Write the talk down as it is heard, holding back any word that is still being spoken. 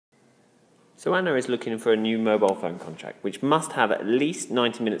So Anna is looking for a new mobile phone contract, which must have at least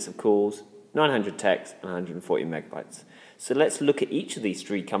 90 minutes of calls, 900 texts, and 140 megabytes. So let's look at each of these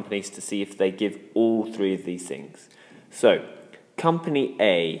three companies to see if they give all three of these things. So, company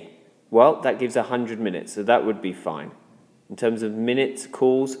A, well, that gives 100 minutes, so that would be fine. In terms of minutes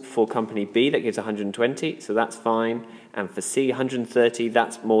calls for company B, that gives 120, so that's fine. And for C, 130,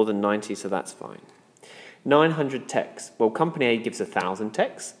 that's more than 90, so that's fine. 900 texts, well, company A gives 1,000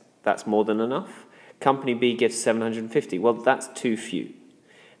 texts. That's more than enough. Company B gives 750. Well, that's too few.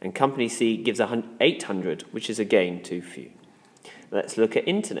 And company C gives 800, which is again too few. Let's look at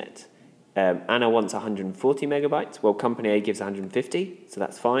internet. Anna wants 140 megabytes. Well, company A gives 150, so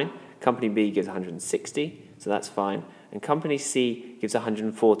that's fine. Company B gives 160, so that's fine. And company C gives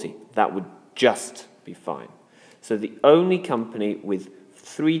 140. That would just be fine. So the only company with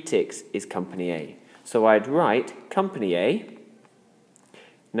 3 ticks is company A. So I'd write company A.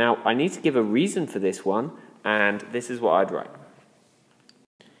 Now, I need to give a reason for this one, and this is what I'd write.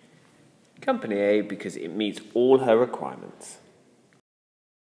 Company A because it meets all her requirements.